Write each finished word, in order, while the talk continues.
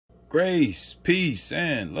Grace, peace,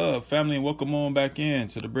 and love, family, and welcome on back in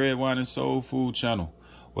to the Bread, Wine, and Soul Food channel,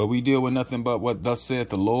 where we deal with nothing but what thus saith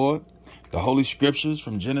the Lord, the Holy Scriptures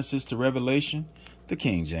from Genesis to Revelation, the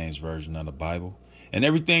King James Version of the Bible, and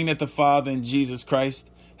everything that the Father in Jesus Christ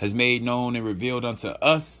has made known and revealed unto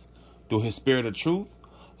us through his Spirit of truth,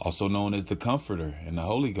 also known as the Comforter and the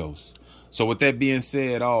Holy Ghost. So with that being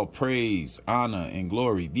said, all praise, honor, and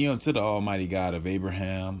glory be unto the Almighty God of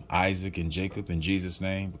Abraham, Isaac, and Jacob in Jesus'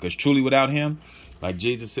 name. Because truly without him, like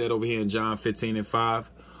Jesus said over here in John 15:5,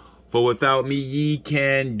 for without me ye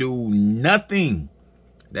can do nothing.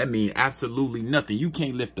 That means absolutely nothing. You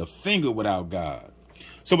can't lift a finger without God.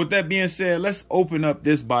 So with that being said, let's open up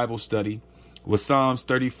this Bible study with Psalms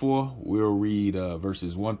 34. We'll read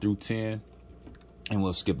verses 1 through 10. And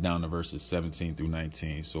we'll skip down to verses 17 through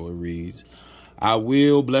 19. So it reads, I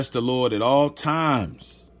will bless the Lord at all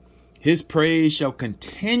times. His praise shall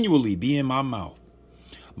continually be in my mouth.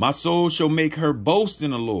 My soul shall make her boast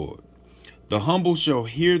in the Lord. The humble shall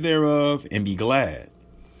hear thereof and be glad.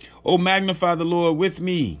 O magnify the Lord with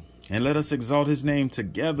me, and let us exalt his name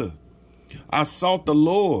together. I sought the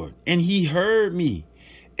Lord, and he heard me,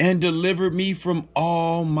 and delivered me from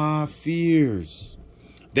all my fears.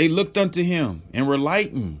 They looked unto him and were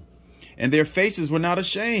lightened, and their faces were not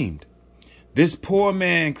ashamed. This poor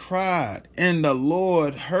man cried, and the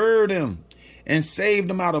Lord heard him and saved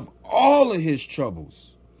him out of all of his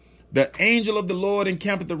troubles. The angel of the Lord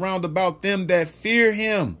encampeth around about them that fear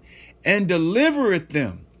him and delivereth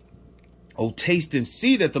them. O taste and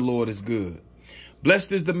see that the Lord is good.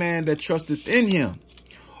 Blessed is the man that trusteth in him.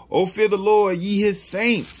 O fear the Lord, ye his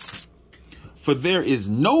saints, for there is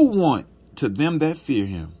no want to them that fear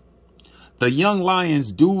him. The young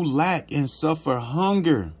lions do lack and suffer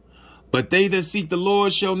hunger, but they that seek the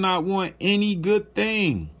Lord shall not want any good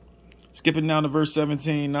thing. Skipping down to verse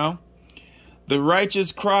 17 now. The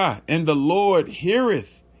righteous cry, and the Lord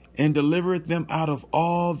heareth and delivereth them out of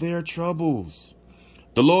all their troubles.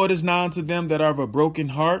 The Lord is nigh unto them that are of a broken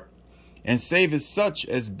heart, and saveth such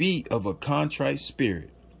as be of a contrite spirit.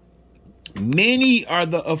 Many are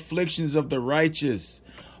the afflictions of the righteous,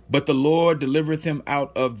 but the Lord delivereth him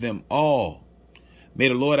out of them all. May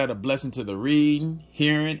the Lord add a blessing to the reading,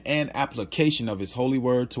 hearing, and application of his holy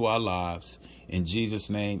word to our lives. In Jesus'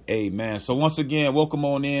 name, amen. So once again, welcome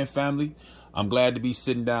on in, family. I'm glad to be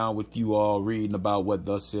sitting down with you all reading about what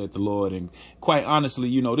thus said the Lord. And quite honestly,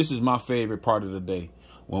 you know, this is my favorite part of the day,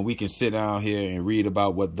 when we can sit down here and read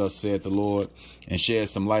about what thus said the Lord and shed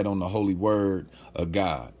some light on the holy word of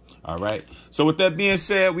God. All right. So with that being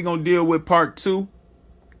said, we're going to deal with part 2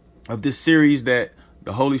 of this series that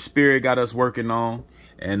the Holy Spirit got us working on.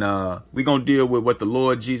 And we're going to deal with what the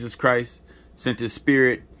Lord Jesus Christ sent his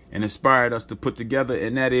spirit and inspired us to put together.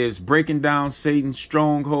 And that is breaking down Satan's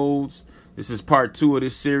strongholds. This is part 2 of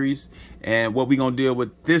this series. And what we're going to deal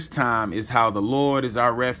with this time is how the Lord is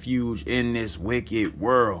our refuge in this wicked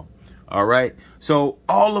world. All right. So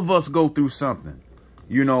all of us go through something.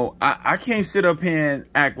 You know, I can't sit up here and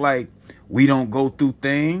act like we don't go through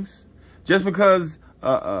things. Just because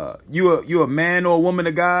you a man or a woman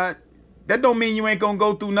of God, that don't mean you ain't gonna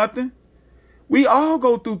go through nothing. We all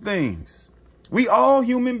go through things. We all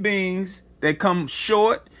human beings that come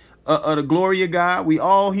short of the glory of God. We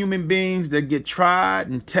all human beings that get tried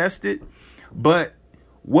and tested. But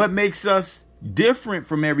what makes us different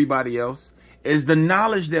from everybody else is the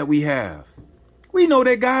knowledge that we have. We know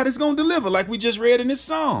that God is going to deliver, like we just read in this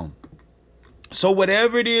psalm. So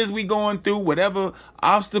whatever it is we going through, whatever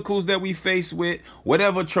obstacles that we face with,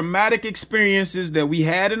 whatever traumatic experiences that we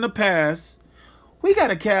had in the past, we got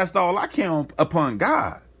to cast all our care upon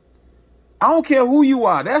God. I don't care who you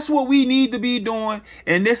are. That's what we need to be doing.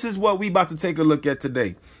 And this is what we about to take a look at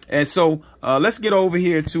today. And so let's get over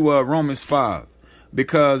here to Romans 5,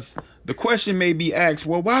 because the question may be asked,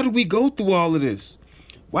 well, why do we go through all of this?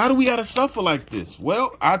 Why do we got to suffer like this?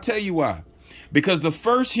 Well, I'll tell you why. Because the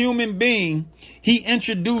first human being, he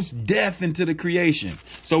introduced death into the creation.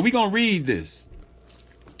 So we're going to read this.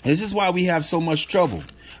 This is why we have so much trouble.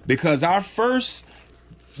 Because our father,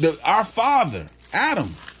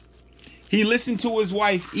 Adam, he listened to his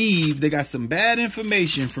wife, Eve. They got some bad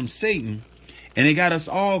information from Satan, and they got us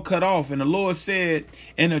all cut off. And the Lord said,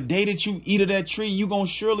 in a day that you eat of that tree, you're going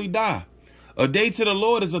to surely die. A day to the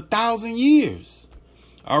Lord is 1,000 years.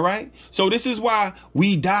 All right. So this is why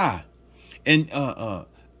we die. And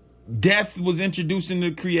death was introduced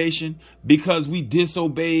into creation because we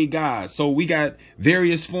disobeyed God. So we got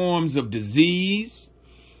various forms of disease.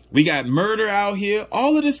 We got murder out here.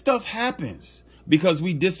 All of this stuff happens because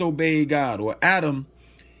we disobeyed God. Or Adam,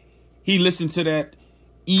 he listened to that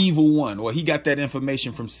evil one, or he got that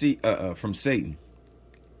information from Satan.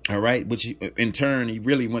 All right. Which in turn, he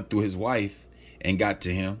really went through his wife and got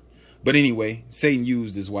to him. But anyway, Satan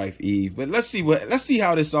used his wife Eve. But let's see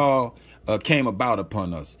how this all came about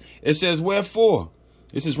upon us. It says, wherefore,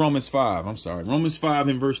 this is Romans 5. I'm sorry. Romans 5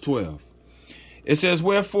 and verse 12. It says,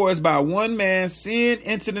 wherefore as by one man sin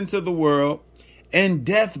entered into the world, and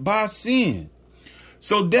death by sin.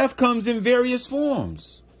 So death comes in various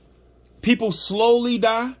forms. People slowly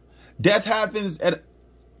die. Death happens at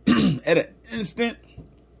an instant.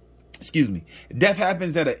 Excuse me. Death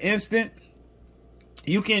happens at an instant.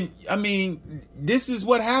 This is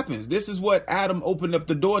what happens. This is what Adam opened up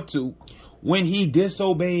the door to when he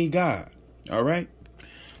disobeyed God. All right.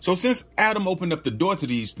 So since Adam opened up the door to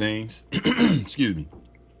these things, excuse me,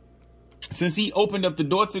 since he opened up the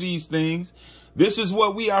door to these things, this is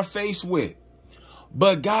what we are faced with.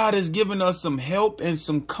 But God has given us some help and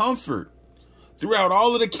some comfort throughout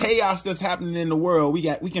all of the chaos that's happening in the world.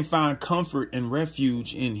 We can find comfort and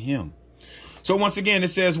refuge in him. So once again, it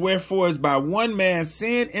says, wherefore as by one man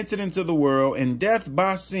sin entered into the world, and death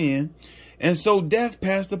by sin. And so death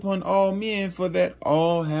passed upon all men, for that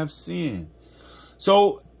all have sinned.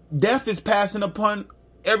 So death is passing upon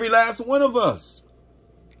every last one of us,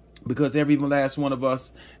 because every last one of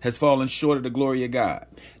us has fallen short of the glory of God.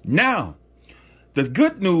 Now, the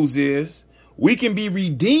good news is we can be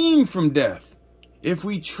redeemed from death if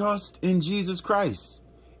we trust in Jesus Christ,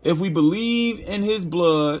 if we believe in his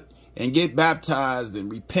blood and get baptized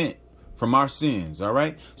and repent from our sins. All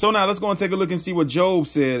right. So now let's go and take a look and see what Job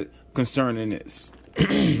said concerning this.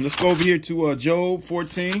 Let's go over here to Job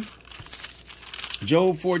 14.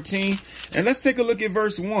 Job 14. And let's take a look at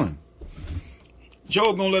verse 1.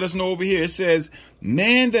 Job gonna let us know over here. It says,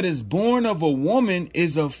 man that is born of a woman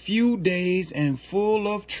is a few days and full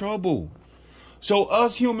of trouble. So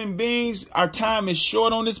us human beings, our time is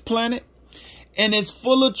short on this planet and it's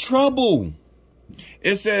full of trouble.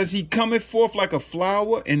 It says he cometh forth like a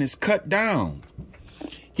flower and is cut down.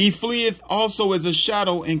 He fleeth also as a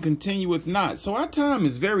shadow and continueth not. So our time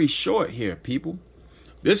is very short here, people.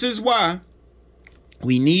 This is why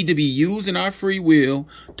we need to be using our free will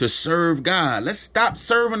to serve God. Let's stop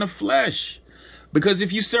serving the flesh. Because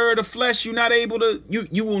if you serve the flesh, you're not able to,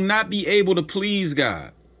 you will not be able to please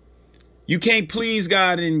God. You can't please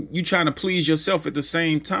God and you trying to please yourself at the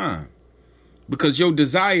same time. Because your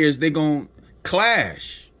desires, they're going to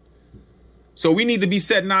clash. So we need to be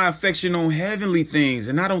setting our affection on heavenly things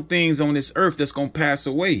and not on things on this earth that's going to pass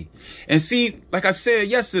away. And see, like I said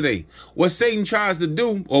yesterday, what Satan tries to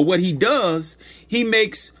do, or what he does, he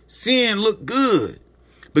makes sin look good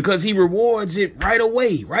because he rewards it right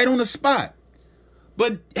away, right on the spot.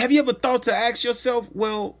 But have you ever thought to ask yourself,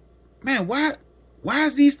 well, man, why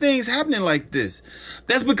is these things happening like this?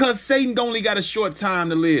 That's because Satan only got a short time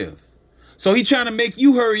to live. So he trying to make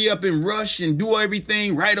you hurry up and rush and do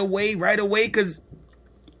everything right away, because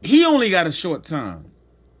he only got a short time.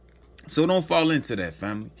 So don't fall into that,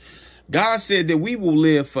 family. God said that we will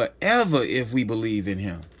live forever if we believe in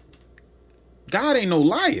him. God ain't no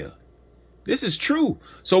liar. This is true.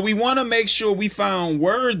 So we want to make sure we found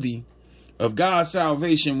worthy of God's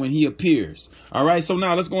salvation when he appears. All right. So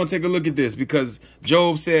now let's go and take a look at this, because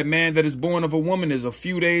Job said, man that is born of a woman is a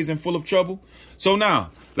few days and full of trouble. So now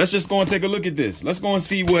let's just go and take a look at this. Let's go and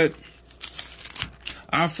see what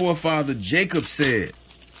our forefather Jacob said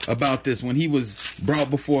about this when he was brought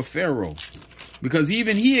before Pharaoh, because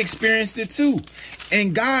even he experienced it too.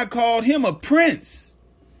 And God called him a prince.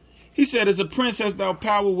 He said, as a prince hast thou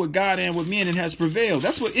power with God and with men, and has prevailed.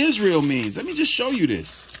 That's what Israel means. Let me just show you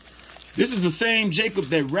this. This is the same Jacob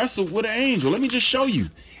that wrestled with an angel. Let me just show you.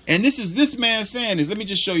 And this is this man saying this. Let me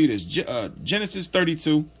just show you this. Genesis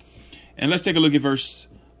 32. And let's take a look at verse.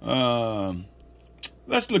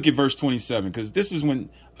 Let's look at verse 27, because this is when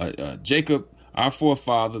Jacob, our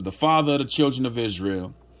forefather, the father of the children of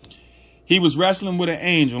Israel, he was wrestling with an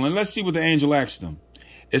angel. And let's see what the angel asked him.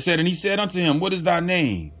 It said, and he said unto him, what is thy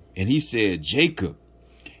name? And he said, Jacob.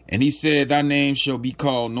 And he said, thy name shall be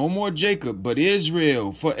called no more Jacob, but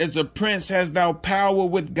Israel. For as a prince hast thou power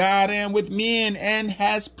with God and with men, and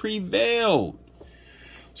hast prevailed.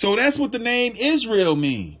 So that's what the name Israel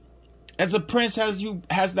means. As a prince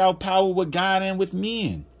hast thou power with God and with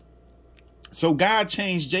men. So God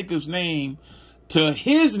changed Jacob's name to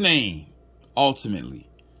his name, ultimately.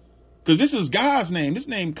 Because this is God's name. This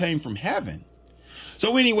name came from heaven.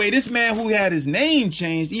 So anyway, this man who had his name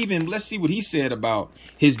changed, even let's see what he said about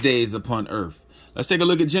his days upon earth. Let's take a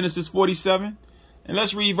look at Genesis 47 and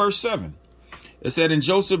let's read verse 7. It said, and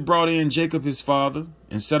Joseph brought in Jacob his father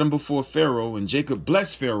and set him before Pharaoh, and Jacob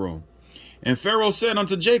blessed Pharaoh. And Pharaoh said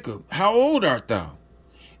unto Jacob, how old art thou?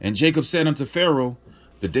 And Jacob said unto Pharaoh,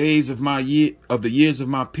 The days of the years of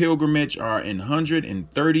my pilgrimage are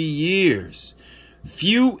 130 years.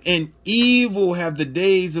 Few and evil have the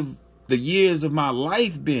days of the years of my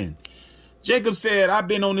life been. Jacob said, I've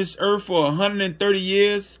been on this earth for 130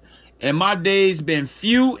 years, and my days been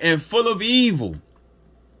few and full of evil.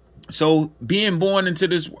 So being born into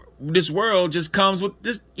this world just comes with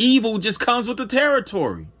this evil, just comes with the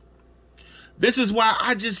territory. This is why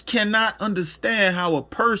I just cannot understand how a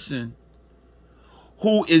person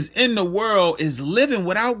who is in the world is living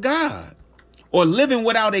without God or living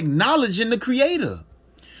without acknowledging the Creator,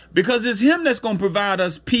 because it's Him that's going to provide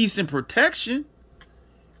us peace and protection.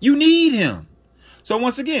 You need Him. So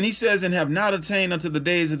once again, he says, and have not attained unto the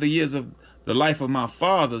days of the years of the life of my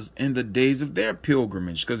fathers in the days of their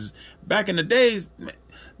pilgrimage. Because back in the days,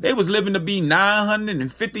 they was living to be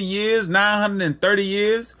 950 years, 930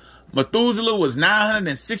 years. Methuselah was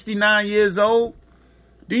 969 years old.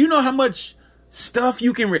 Do you know how much stuff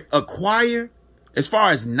you can acquire as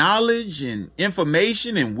far as knowledge and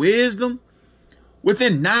information and wisdom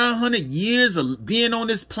within 900 years of being on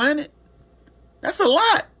this planet? That's a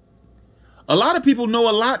lot. A lot of people know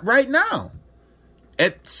a lot right now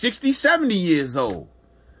at 60, 70 years old.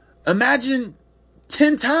 Imagine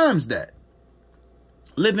 10 times that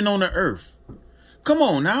living on the earth. Come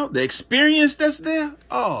on now, the experience that's there.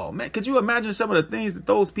 Oh man, could you imagine some of the things that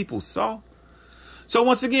those people saw? So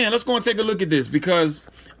once again, let's go and take a look at this, because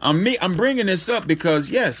I'm bringing this up because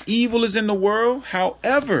yes, evil is in the world.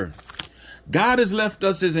 However, God has left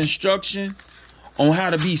us His instruction on how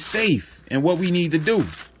to be safe and what we need to do.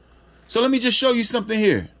 So let me just show you something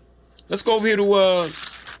here. Let's go over here to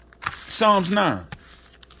Psalms 9.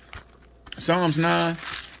 Psalms 9.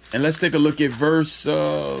 And let's take a look at verse,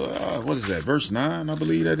 what is that? Verse 9, I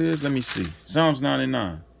believe that is. Let me see. Psalms 9 and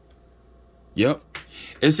 9. Yep.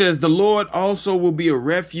 It says, the Lord also will be a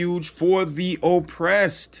refuge for the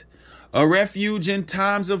oppressed, a refuge in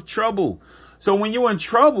times of trouble. So when you're in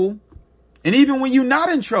trouble, and even when you're not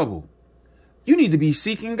in trouble, you need to be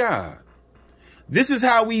seeking God. This is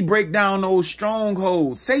how we break down those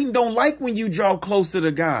strongholds. Satan don't like when you draw closer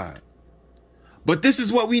to God. But this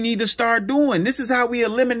is what we need to start doing. This is how we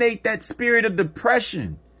eliminate that spirit of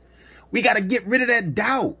depression. We got to get rid of that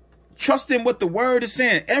doubt. Trust in what the word is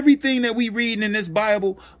saying. Everything that we read in this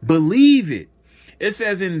Bible, believe it. It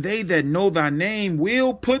says, and they that know thy name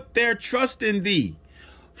will put their trust in thee.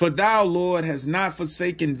 For thou, Lord, has not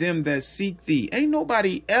forsaken them that seek thee. Ain't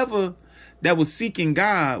nobody ever that was seeking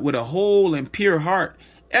God with a whole and pure heart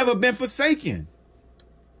ever been forsaken.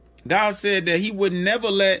 God said that He would never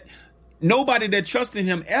let nobody that trusts in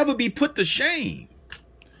Him ever be put to shame.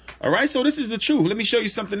 All right, so this is the truth. Let me show you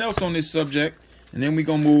something else on this subject, and then we're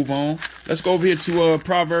going to move on. Let's go over here to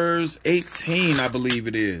Proverbs 18, I believe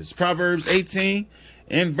it is. Proverbs 18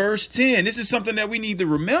 and verse 10. This is something that we need to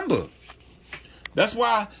remember. That's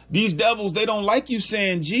why these devils, they don't like you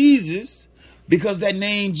saying Jesus, because that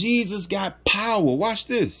name Jesus got power. Watch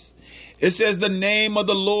this. It says the name of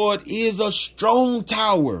the Lord is a strong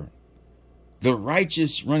tower. The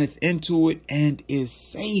righteous runneth into it and is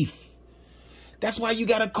safe. That's why you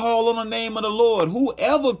got to call on the name of the Lord.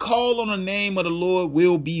 Whoever call on the name of the Lord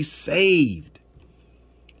will be saved.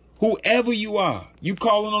 Whoever you are, you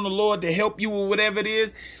calling on the Lord to help you with whatever it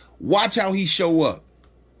is, watch how He show up.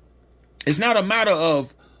 It's not a matter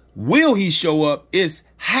of will He show up, it's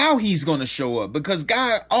how He's going to show up, because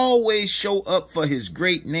God always show up for His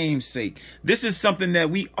great name's sake. This is something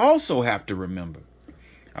that we also have to remember.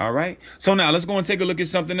 All right. So now let's go and take a look at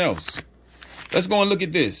something else. Let's go and look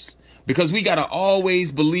at this, because we got to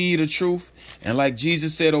always believe the truth. And like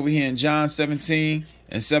Jesus said over here in John 17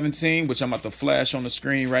 and 17, which I'm about to flash on the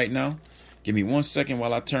screen right now. Give me 1 second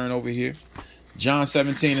while I turn over here. John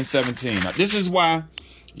 17 and 17. Now, this is why,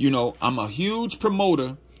 I'm a huge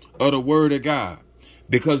promoter of the word of God,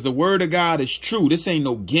 because the word of God is true. This ain't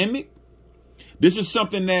no gimmick. This is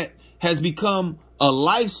something that has become a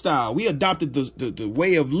lifestyle. We adopted the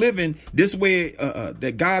way of living, this way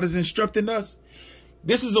that God is instructing us.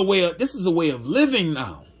 This is a way of living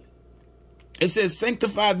now. It says,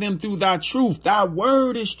 sanctify them through thy truth. Thy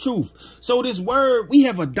word is truth. So this word, we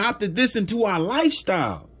have adopted this into our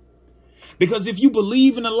lifestyle. Because if you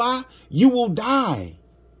believe in a lie, you will die.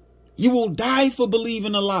 You will die for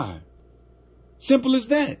believing a lie. Simple as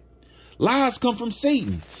that. Lies come from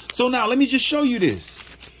Satan. So now let me just show you this,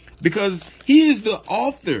 because he is the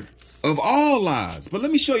author of all lies. But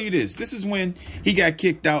let me show you this. This is when he got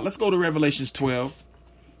kicked out. Let's go to Revelations 12.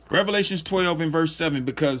 Revelations 12 and verse 7,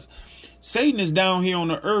 because Satan is down here on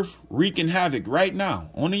the earth wreaking havoc right now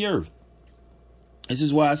on the earth. This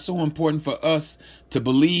is why it's so important for us to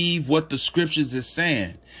believe what the scriptures is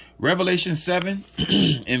saying. Revelation 7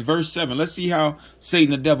 in verse 7. Let's see how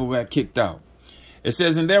Satan the devil got kicked out. It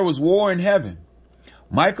says, and there was war in heaven.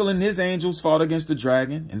 Michael and his angels fought against the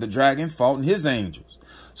dragon, and the dragon fought and his angels.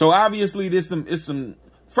 So obviously there's some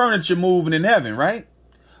furniture moving in heaven, right?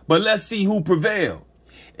 But let's see who prevailed.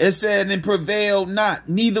 It said, and prevailed not,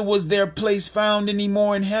 neither was their place found any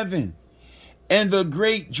more in heaven. And the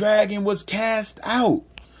great dragon was cast out.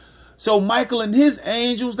 So Michael and his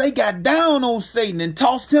angels, they got down on Satan and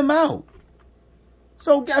tossed him out.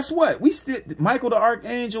 So guess what? Michael the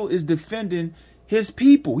archangel is defending his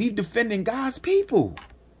people. He's defending God's people.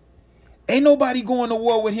 Ain't nobody going to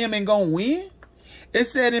war with him and gonna win. It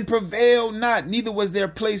said, and prevailed not, neither was their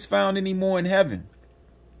place found any more in heaven.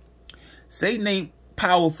 Satan ain't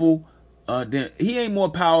powerful. He ain't more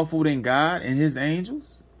powerful than God and his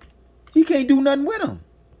angels. He can't do nothing with them.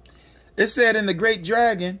 It said, and the great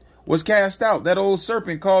dragon was cast out, that old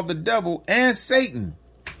serpent called the devil and Satan.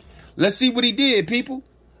 Let's see what he did, people.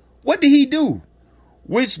 What did he do?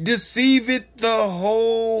 Which deceiveth the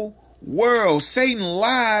whole world. Satan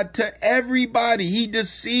lied to everybody. He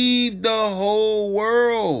deceived the whole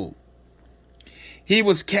world. He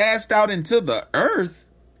was cast out into the earth,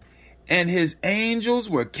 and his angels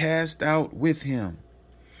were cast out with him.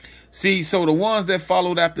 See, so the ones that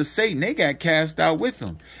followed after Satan, they got cast out with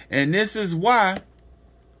him. And this is why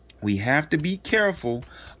we have to be careful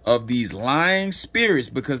of these lying spirits,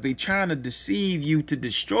 because they trying to deceive you to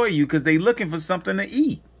destroy you, because they looking for something to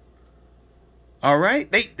eat. All right?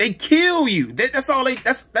 They kill you. That's all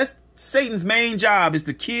that's Satan's main job, is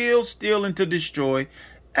to kill, steal, and to destroy.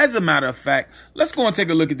 As a matter of fact, let's go and take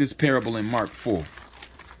a look at this parable in Mark 4.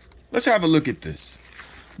 Let's have a look at this.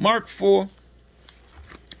 Mark 4.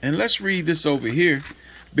 And let's read this over here,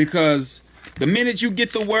 because the minute you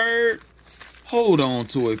get the word, hold on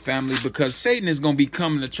to it, family, because Satan is going to be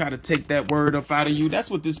coming to try to take that word up out of you. That's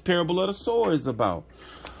what this parable of the sower is about.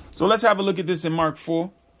 So let's have a look at this in Mark 4.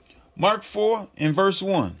 Mark 4 in verse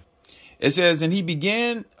 1. It says, and he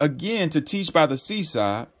began again to teach by the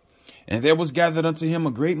seaside, and there was gathered unto him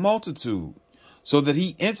a great multitude, so that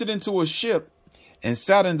he entered into a ship and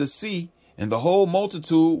sat in the sea, and the whole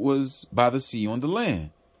multitude was by the sea on the land.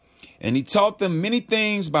 And he taught them many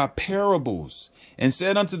things by parables, and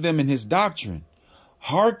said unto them in his doctrine,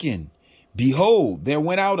 hearken, behold, there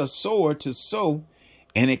went out a sower to sow,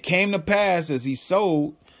 and it came to pass as he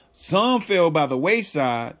sowed, some fell by the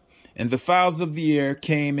wayside, and the fowls of the air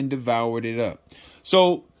came and devoured it up.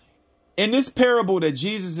 So in this parable that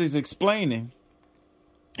Jesus is explaining,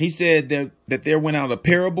 he said that there went out a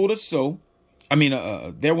parable to sow.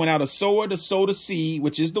 There went out a sower to sow the seed,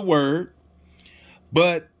 which is the word.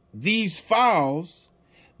 But these fowls,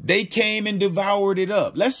 they came and devoured it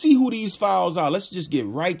up. Let's see who these fowls are. Let's just get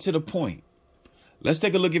right to the point. Let's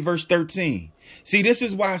take a look at verse 13. See, this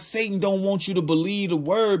is why Satan don't want you to believe the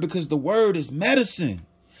word, because the word is medicine.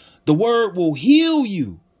 The word will heal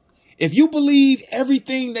you. If you believe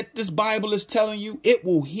everything that this Bible is telling you, it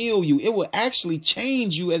will heal you. It will actually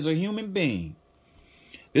change you as a human being.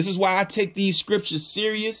 This is why I take these scriptures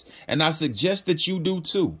serious, and I suggest that you do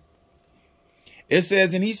too. It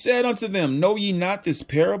says, and he said unto them, know ye not this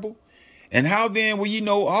parable? And how then will ye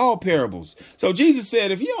know all parables? So Jesus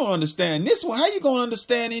said, if you don't understand this one, how you going to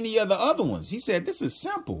understand any of the other ones? He said, this is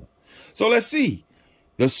simple. So let's see.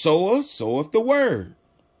 The sower soweth the word.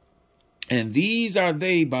 And these are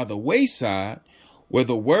they by the wayside, where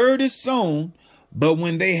the word is sown. But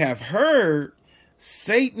when they have heard,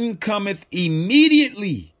 Satan cometh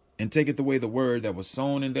immediately and taketh away the word that was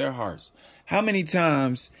sown in their hearts. How many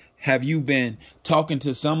times have you been talking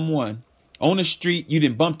to someone on the street? You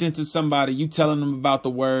done bumped into somebody, you telling them about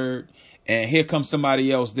the word, and here comes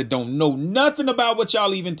somebody else that don't know nothing about what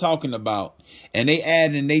y'all even talking about, and they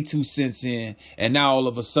adding they 2 cents in, and now all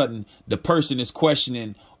of a sudden the person is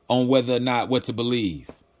questioning on whether or not what to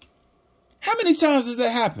believe. How many times does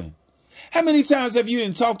that happen? How many times have you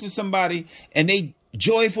done talked to somebody and they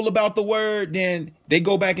joyful about the word, then they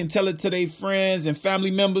go back and tell it to their friends and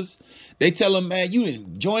family members? They tell them, man, you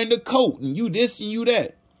didn't join the cult, and you this and you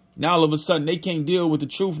that. Now all of a sudden they can't deal with the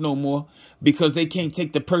truth no more, because they can't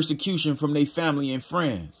take the persecution from their family and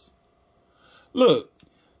friends. Look,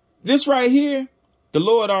 this right here, the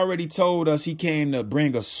Lord already told us he came to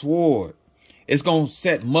bring a sword. It's going to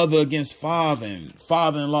set mother against father and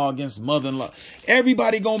father-in-law against mother-in-law.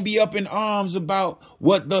 Everybody going to be up in arms about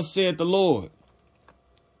what thus said the Lord.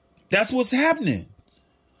 That's what's happening,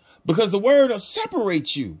 because the word will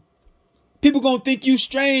separate you. People going to think you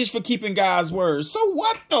strange for keeping God's word. So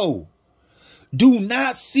what though? Do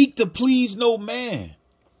not seek to please no man.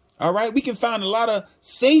 All right. We can find a lot of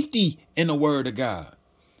safety in the word of God.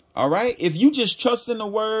 All right. If you just trust in the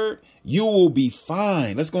word, you will be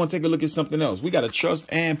fine. Let's go and take a look at something else. We got to trust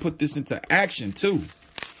and put this into action too.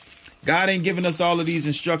 God ain't giving us all of these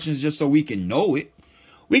instructions just so we can know it.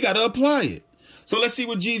 We got to apply it. So let's see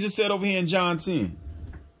what Jesus said over here in John 10.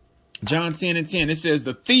 John 10:10. It says,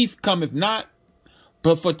 the thief cometh not,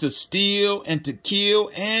 but for to steal and to kill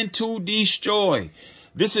and to destroy.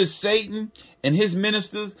 This is Satan and his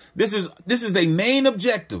ministers. This is their main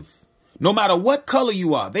objective. No matter what color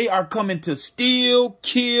you are, they are coming to steal,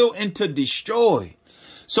 kill, and to destroy.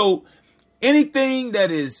 So anything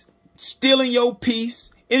that is stealing your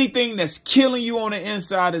peace, anything that's killing you on the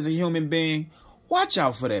inside as a human being, watch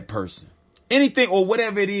out for that person. Anything or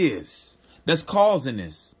whatever it is that's causing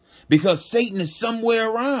this, because Satan is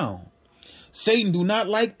somewhere around. Satan do not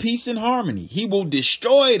like peace and harmony. He will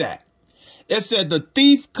destroy that. It said the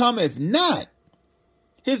thief cometh not.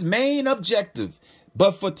 His main objective,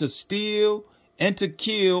 but for to steal and to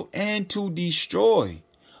kill and to destroy.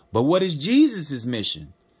 But what is Jesus's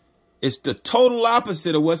mission? It's the total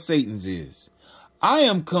opposite of what Satan's is. I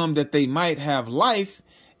am come that they might have life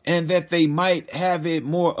and that they might have it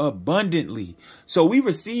more abundantly. So we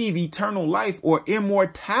receive eternal life or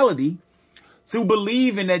immortality through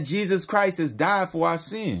believing that Jesus Christ has died for our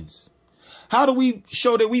sins. How do we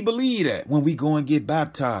show that we believe that? When we go and get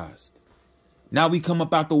baptized. Now we come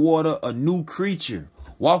up out the water, a new creature,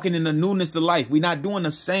 walking in the newness of life. We're not doing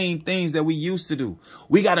the same things that we used to do.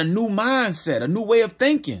 We got a new mindset, a new way of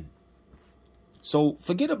thinking. So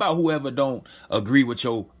forget about whoever don't agree with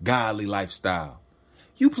your godly lifestyle.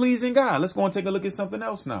 You pleasing God. Let's go and take a look at something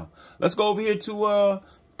else now. Let's go over here to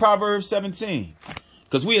Proverbs 17.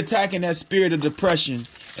 Because we attacking that spirit of depression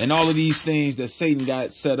and all of these things that Satan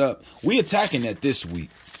got set up. We attacking that this week.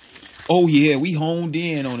 Oh, yeah, we honed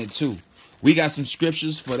in on it, too. We got some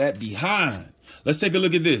scriptures for that behind. Let's take a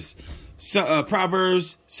look at this.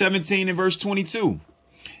 Proverbs 17 and verse 22.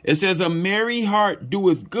 It says, a merry heart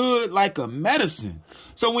doeth good like a medicine.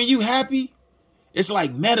 So when you happy, it's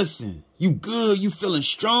like medicine. You good, you feeling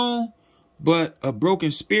strong, but a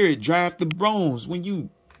broken spirit drive the bones. When you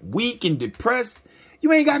weak and depressed,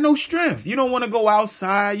 you ain't got no strength. You don't want to go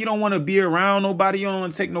outside. You don't want to be around nobody. You don't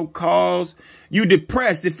want to take no calls. You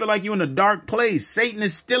depressed. It feel like you're in a dark place. Satan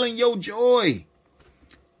is stealing your joy.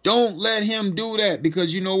 Don't let him do that,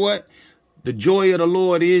 because you know what? The joy of the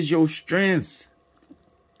Lord is your strength.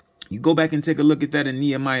 You go back and take a look at that in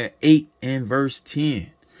Nehemiah 8 and verse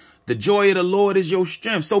 10. The joy of the Lord is your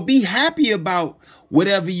strength. So be happy about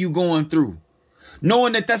whatever you're going through,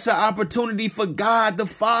 knowing that that's an opportunity for God the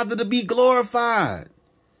Father to be glorified.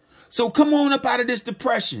 So come on up out of this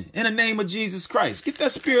depression in the name of Jesus Christ. Get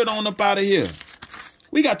that spirit on up out of here.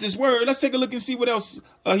 We got this word. Let's take a look and see what else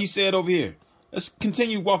he said over here. Let's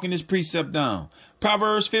continue walking this precept down.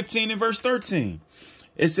 Proverbs 15 and verse 13.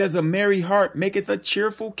 It says, a merry heart maketh a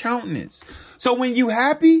cheerful countenance. So when you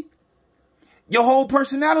happy, your whole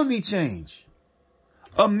personality change.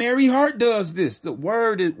 A merry heart does this. The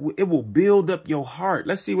word, it will build up your heart.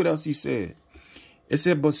 Let's see what else he said. It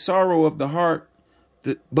said, but by sorrow of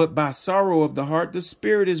the heart, the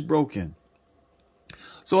spirit is broken.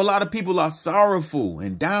 So a lot of people are sorrowful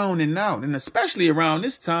and down and out, and especially around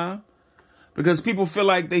this time, because people feel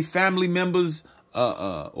like they family members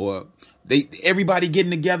or everybody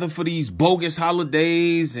getting together for these bogus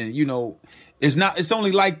holidays. And, you know, it's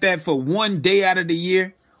only like that for one day out of the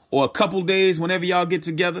year or a couple days whenever y'all get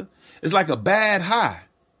together. It's like a bad high,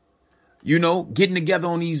 you know, getting together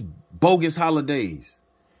on these bogus holidays.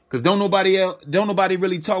 Because don't nobody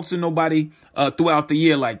really talk to nobody throughout the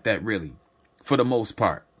year like that, really, for the most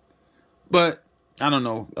part. But I don't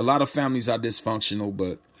know. A lot of families are dysfunctional,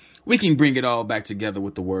 but we can bring it all back together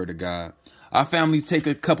with the word of God. Our families take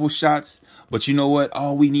a couple shots, but you know what?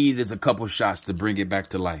 All we need is a couple shots to bring it back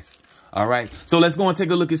to life. All right. So let's go and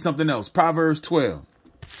take a look at something else. Proverbs 12.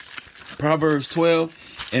 Proverbs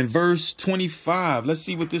 12 and verse 25. Let's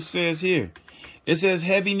see what this says here. It says,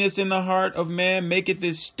 heaviness in the heart of man maketh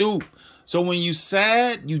it stoop. So when you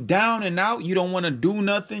sad, you down and out, you don't want to do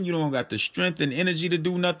nothing. You don't got the strength and energy to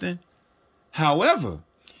do nothing. However,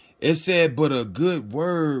 it said, but a good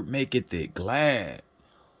word maketh it glad.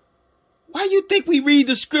 Why you think we read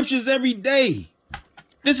the scriptures every day?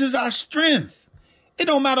 This is our strength. It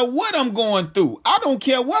don't matter what I'm going through. I don't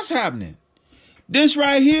care what's happening. This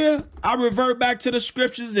right here, I revert back to the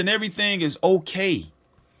scriptures and everything is okay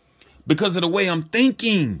because of the way I'm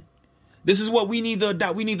thinking. This is what we need to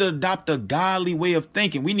adopt. We need to adopt a godly way of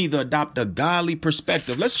thinking. We need to adopt a godly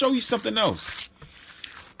perspective. Let's show you something else.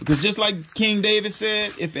 Because just like King David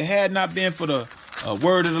said, if it had not been for the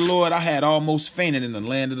word of the Lord, I had almost fainted in the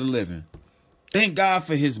land of the living. Thank God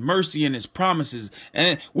for his mercy and his promises.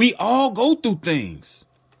 And we all go through things.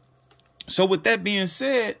 So with that being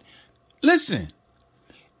said, listen,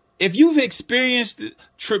 if you've experienced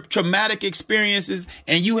traumatic experiences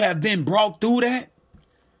and you have been brought through that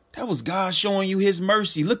was God showing you his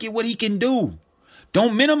mercy. Look at what he can do.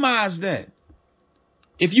 Don't minimize that.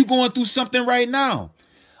 If you're going through something right now,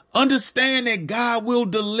 understand that God will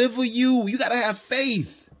deliver you. You got to have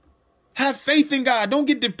faith. Have faith in God. Don't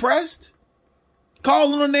get depressed.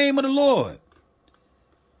 Call on the name of the Lord.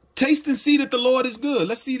 Taste and see that the Lord is good.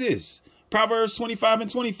 Let's see this. Proverbs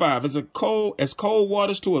 25:25. As cold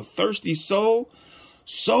waters to a thirsty soul,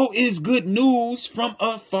 so is good news from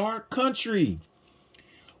a far country.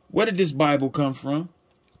 Where did this Bible come from?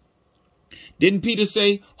 Didn't Peter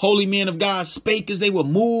say holy men of God spake as they were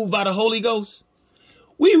moved by the Holy Ghost?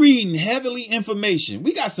 We reading heavenly information.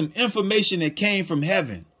 We got some information that came from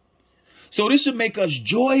heaven. So this should make us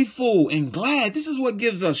joyful and glad. This is what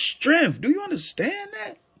gives us strength. Do you understand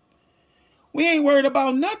that? We ain't worried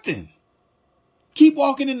about nothing. Keep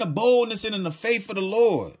walking in the boldness and in the faith of the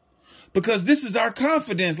Lord. Because this is our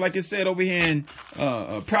confidence, like it said over here in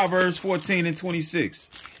Proverbs 14:26.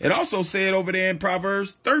 It also said over there in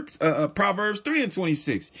Proverbs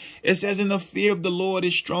 3:26. It says, in the fear of the Lord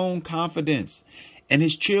is strong confidence, and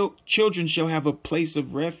his children shall have a place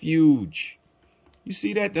of refuge. You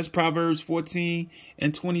see that? That's Proverbs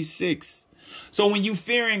 14:26. So when you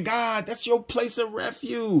fearing God, that's your place of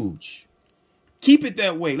refuge. Keep it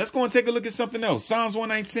that way. Let's go and take a look at something else. Psalms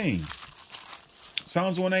 119.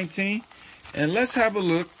 Psalms 119. And let's have a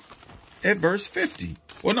look at verse 50.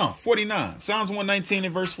 Well, no, 49. Psalms 119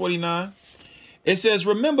 and verse 49. It says,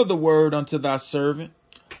 remember the word unto thy servant,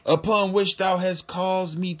 upon which thou hast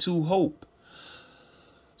caused me to hope.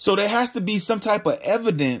 So there has to be some type of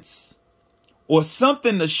evidence or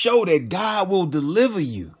something to show that God will deliver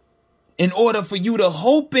you in order for you to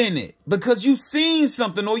hope in it, because you've seen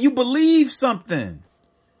something or you believe something.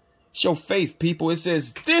 Show faith, people. It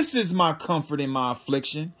says, this is my comfort in my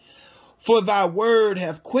affliction, for thy word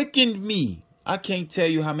have quickened me. I can't tell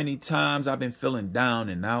you how many times I've been feeling down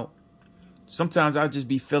and out. Sometimes I'll just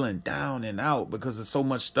be feeling down and out because of so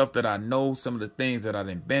much stuff that I know, some of the things that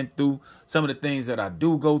I've been through, some of the things that I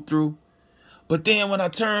do go through. But then when I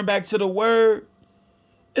turn back to the word,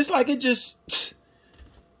 it's like it just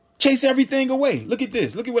chase everything away. Look at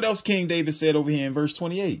this. Look at what else King David said over here in verse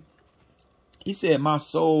 28. He said, my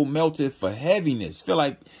soul melted for heaviness. Feel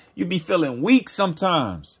like you be feeling weak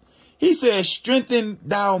sometimes. He said, strengthen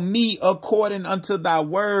thou me according unto thy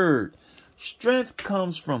word. Strength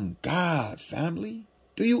comes from God, family.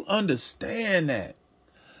 Do you understand that?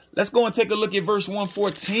 Let's go and take a look at verse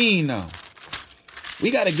 114 now.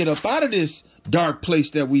 We got to get up out of this dark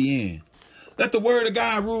place that we in. Let the word of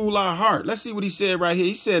God rule our heart. Let's see what he said right here.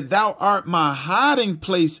 He said, thou art my hiding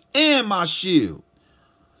place and my shield.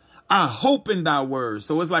 I hope in thy word.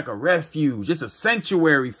 So it's like a refuge. It's a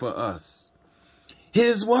sanctuary for us.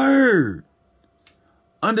 His word.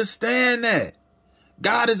 Understand that.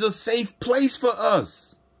 God is a safe place for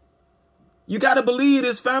us. You got to believe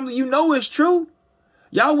this, family. You know it's true.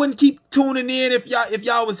 Y'all wouldn't keep tuning in if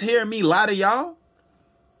y'all was hearing me lie to y'all.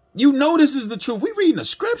 You know this is the truth. We reading the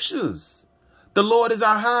scriptures. The Lord is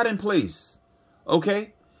our hiding place.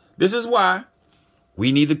 Okay? This is why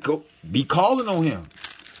we need to be calling on him.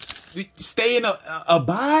 Staying,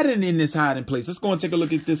 abiding in this hiding place. Let's go and take a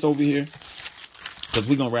look at this over here, because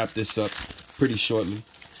we're going to wrap this up pretty shortly.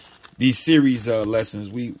 These series lessons,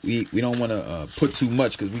 we don't want to put too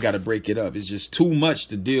much because we got to break it up. It's just too much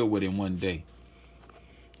to deal with in one day.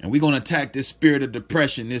 And we're going to attack this spirit of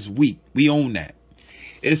depression this week. We own that.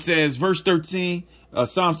 It says, verse 13,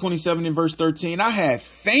 Psalms 27 and verse 13, I had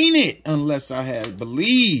fainted unless I had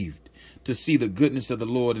believed to see the goodness of the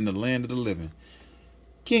Lord in the land of the living.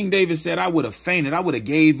 King David said, I would have fainted. I would have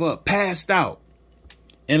gave up, passed out,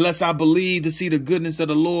 unless I believed to see the goodness of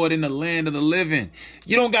the Lord in the land of the living.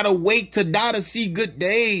 You don't got to wait to die to see good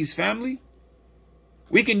days, family.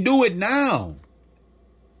 We can do it now.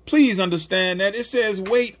 Please understand that. It says,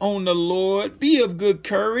 wait on the Lord. Be of good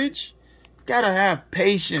courage. Got to have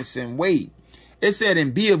patience and wait. It said,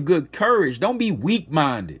 and be of good courage. Don't be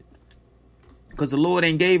weak-minded. Because the Lord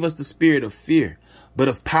ain't gave us the spirit of fear, but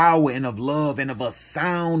of power and of love and of a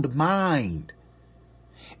sound mind.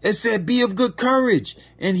 It said, be of good courage,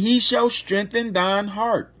 and he shall strengthen thine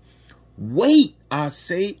heart. Wait, I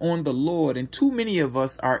say, on the Lord. And too many of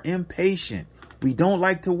us are impatient. We don't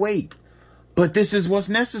like to wait. But this is what's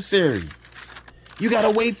necessary. You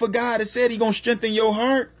got to wait for God. It said he's going to strengthen your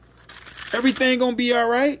heart. Everything going to be all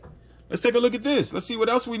right. Let's take a look at this. Let's see what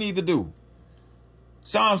else we need to do.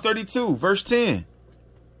 Psalms 32, verse 10.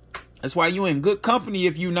 That's why you in good company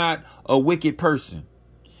if you not a wicked person.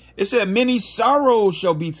 It said, many sorrows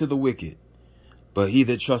shall be to the wicked, but he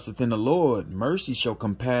that trusteth in the Lord, mercy shall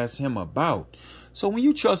compass him about. So when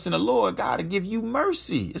you trust in the Lord, God will give you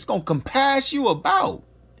mercy. It's going to compass you about.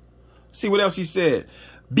 See what else he said?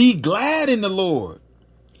 Be glad in the Lord.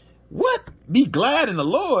 What? Be glad in the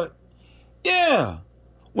Lord? Yeah.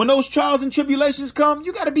 When those trials and tribulations come,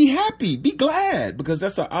 you got to be happy. Be glad, because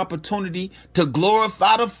that's an opportunity to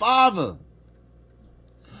glorify the Father.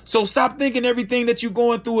 So stop thinking everything that you're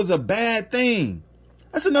going through is a bad thing.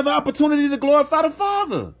 That's another opportunity to glorify the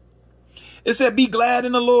Father. It said, be glad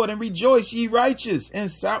in the Lord and rejoice, ye righteous, and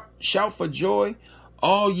shout for joy,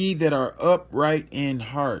 all ye that are upright in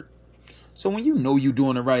heart. So when you know you're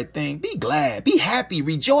doing the right thing, be glad, be happy,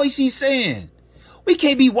 rejoice, he's saying. We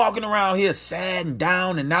can't be walking around here sad and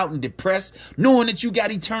down and out and depressed, knowing that you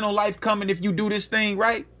got eternal life coming if you do this thing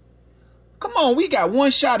right. Come on, we got one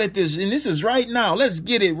shot at this, and this is right now. Let's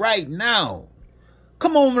get it right now.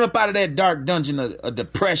 Come on up out of that dark dungeon of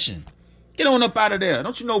depression. Get on up out of there.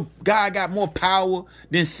 Don't you know God got more power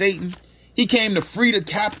than Satan? He came to free the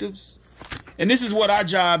captives. And this is what our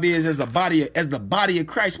job is as the body of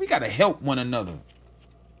Christ. We got to help one another.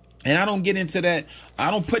 And I don't get into that. I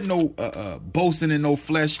don't put no boasting in no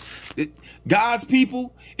flesh. God's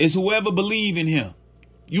people is whoever believe in him.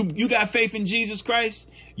 You got faith in Jesus Christ.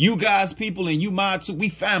 You God's people and you mine too. We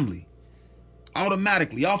family.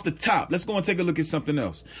 Automatically off the top. Let's go and take a look at something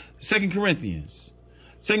else. 2 Corinthians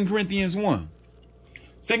 1.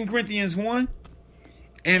 2 Corinthians 1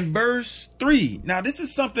 and verse 3. Now, this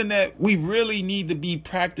is something that we really need to be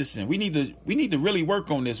practicing. We need to really work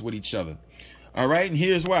on this with each other. All right. And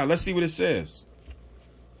here's why. Let's see what it says.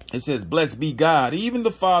 It says, blessed be God, even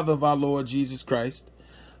the Father of our Lord Jesus Christ,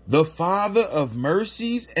 the Father of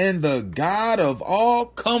mercies and the God of all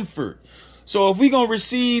comfort. So if we're going to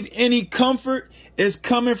receive any comfort, it's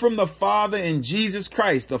coming from the Father in Jesus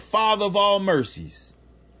Christ, the Father of all mercies.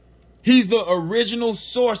 He's the original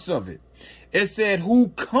source of it. It said, who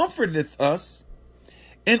comforteth us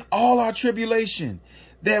in all our tribulation,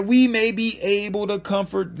 that we may be able to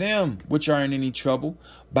comfort them which are in any trouble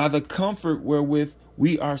by the comfort wherewith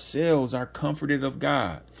we ourselves are comforted of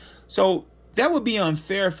God. So that would be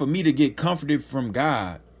unfair for me to get comforted from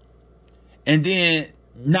God and then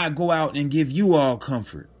not go out and give you all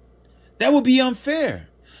comfort. That would be unfair.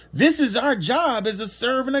 This is our job as a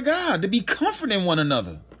servant of God, to be comforting one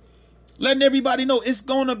another, letting everybody know it's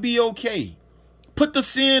going to be okay. Put the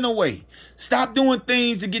sin away. Stop doing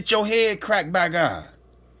things to get your head cracked by God.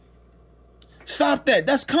 Stop that.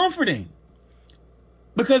 That's comforting.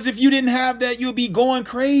 Because if you didn't have that, you'll be going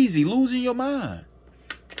crazy, losing your mind.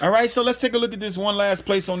 All right, so let's take a look at this one last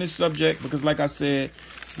place on this subject, because like I said,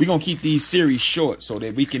 we're going to keep these series short so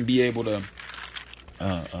that we can be able to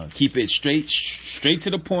keep it straight to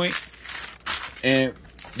the point. And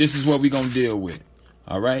this is what we're going to deal with.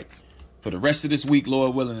 All right. For the rest of this week,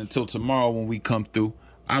 Lord willing, until tomorrow when we come through.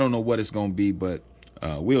 I don't know what it's going to be, but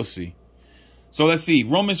we'll see. So let's see.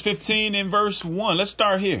 Romans 15 and verse 1. Let's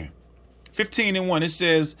start here. 15 and 1. It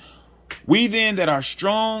says, we then that are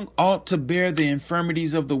strong ought to bear the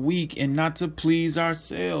infirmities of the weak and not to please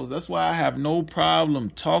ourselves. That's why I have no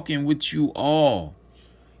problem talking with you all,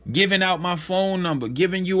 giving out my phone number,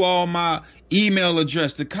 giving you all my email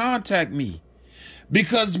address to contact me,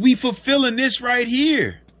 because we fulfilling this right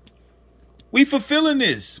here. We fulfilling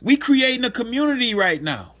this. We creating a community right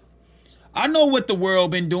now. I know what the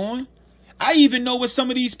world been doing. I even know what some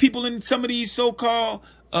of these people in some of these so-called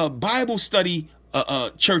Bible study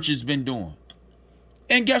churches been doing.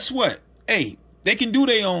 And guess what? Hey, they can do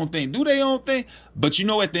their own thing. Do their own thing. But you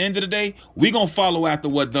know, at the end of the day, we going to follow after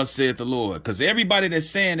what thus saith the Lord. Because everybody that's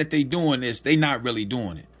saying that they doing this, they not really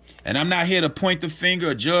doing it. And I'm not here to point the finger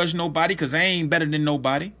or judge nobody, because I ain't better than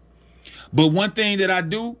nobody. But one thing that I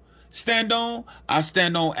do stand on, I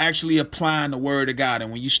stand on actually applying the word of God.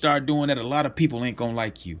 And when you start doing that, a lot of people ain't going to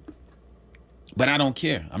like you. But I don't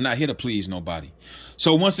care. I'm not here to please nobody.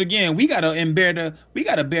 So once again, we gotta bear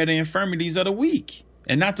the infirmities of the weak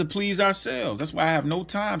and not to please ourselves. That's why I have no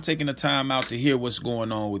time taking the time out to hear what's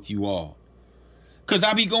going on with you all, because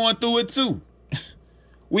I be going through it too.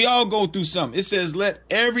 We all go through something. It says, let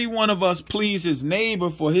every one of us please his neighbor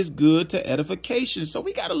for his good to edification. So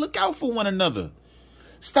we got to look out for one another.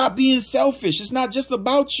 Stop being selfish. It's not just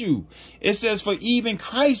about you. It says, for even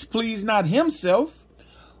Christ pleased not himself,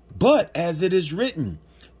 but as it is written,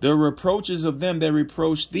 the reproaches of them that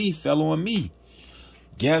reproach thee fell on me.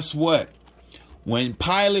 Guess what? When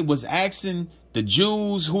Pilate was asking the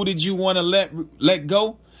Jews, who did you want to let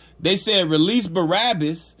go? They said, release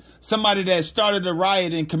Barabbas, somebody that started a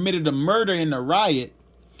riot and committed a murder in the riot,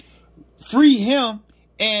 free him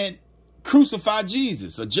and crucify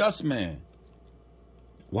Jesus, a just man.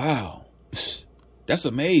 Wow. That's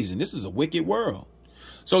amazing. This is a wicked world.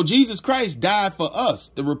 So Jesus Christ died for us.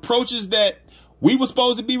 The reproaches that we were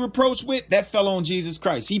supposed to be reproached with, that fell on Jesus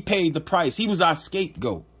Christ. He paid the price. He was our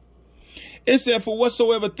scapegoat. It said, for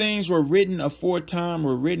whatsoever things were written aforetime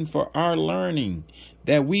were written for our learning,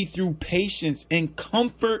 that we through patience and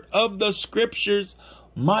comfort of the scriptures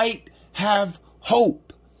might have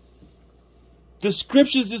hope. The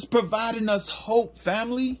scriptures is providing us hope,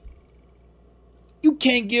 family. You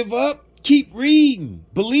can't give up. Keep reading.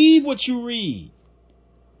 Believe what you read.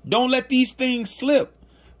 Don't let these things slip.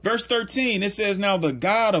 Verse 13, it says, now the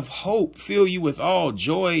God of hope fill you with all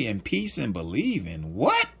joy and peace and believing.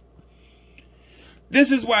 What? This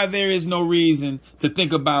is why there is no reason to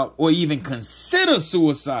think about or even consider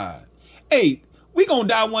suicide. Hey, we gonna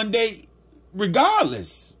die one day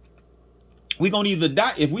regardless. We gonna either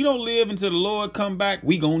die. If we don't live until the Lord come back,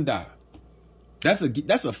 we gonna die. That's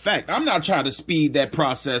a fact. I'm not trying to speed that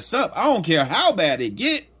process up. I don't care how bad it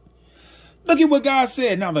get. Look at what God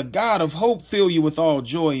said. Now the God of hope fill you with all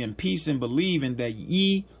joy and peace and believing, that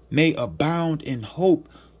ye may abound in hope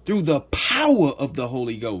through the power of the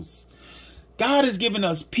Holy Ghost. God has given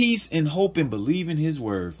us peace and hope and believe in his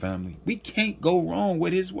word, family. We can't go wrong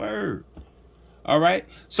with his word. All right.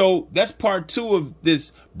 So that's part 2 of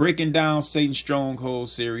this Breaking Down Satan's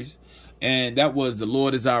Strongholds series. And that was the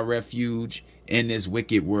Lord is our refuge in this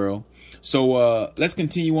wicked world. So let's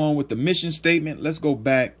continue on with the mission statement. Let's go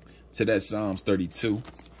back to that Psalms 32.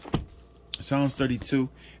 Psalms 32.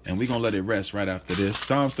 And we're going to let it rest right after this.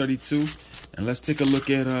 Psalms 32. And let's take a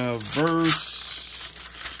look at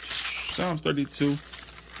Psalms 32.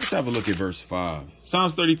 Let's have a look at verse 5.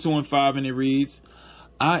 Psalms 32 and 5, and it reads,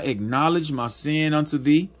 I acknowledge my sin unto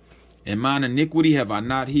thee, and mine iniquity have I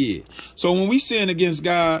not hid. So when we sin against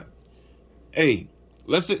God, hey,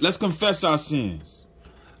 let's confess our sins.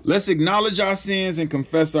 Let's acknowledge our sins and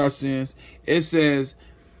confess our sins. It says,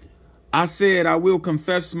 I said, I will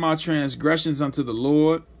confess my transgressions unto the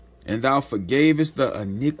Lord, and thou forgavest the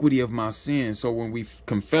iniquity of my sins. So when we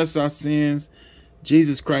confess our sins,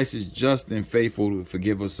 Jesus Christ is just and faithful to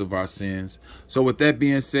forgive us of our sins. So with that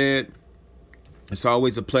being said, it's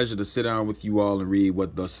always a pleasure to sit down with you all and read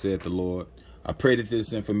what thus said the Lord. I pray that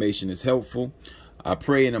this information is helpful. I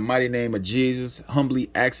pray in the mighty name of Jesus,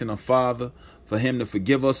 humbly asking the Father for him to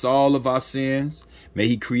forgive us all of our sins. May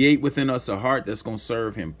he create within us a heart that's going to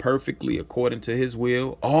serve him perfectly according to his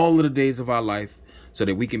will all of the days of our life, so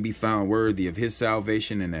that we can be found worthy of his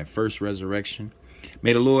salvation and that first resurrection.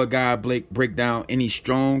 May the Lord God break down any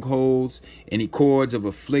strongholds, any cords of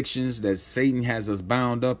afflictions that Satan has us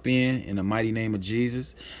bound up in the mighty name of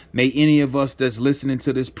Jesus. May any of us that's listening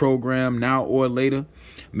to this program now or later,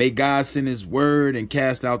 may God send his word and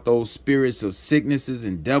cast out those spirits of sicknesses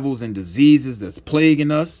and devils and diseases that's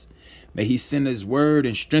plaguing us. May he send his word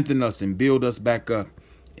and strengthen us and build us back up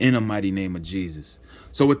in the mighty name of Jesus.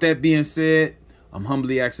 So with that being said, I'm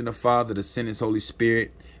humbly asking the Father to send his Holy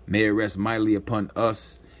Spirit. May it rest mightily upon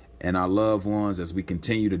us and our loved ones as we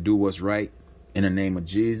continue to do what's right in the name of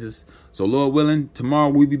Jesus. So Lord willing, tomorrow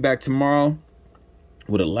we'll be back tomorrow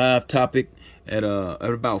with a live topic at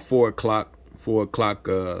about 4 o'clock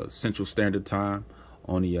Central Standard Time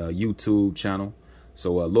on the YouTube channel.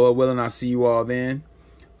 So Lord willing, I'll see you all then.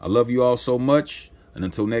 I love you all so much. And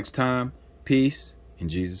until next time, peace in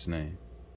Jesus' name.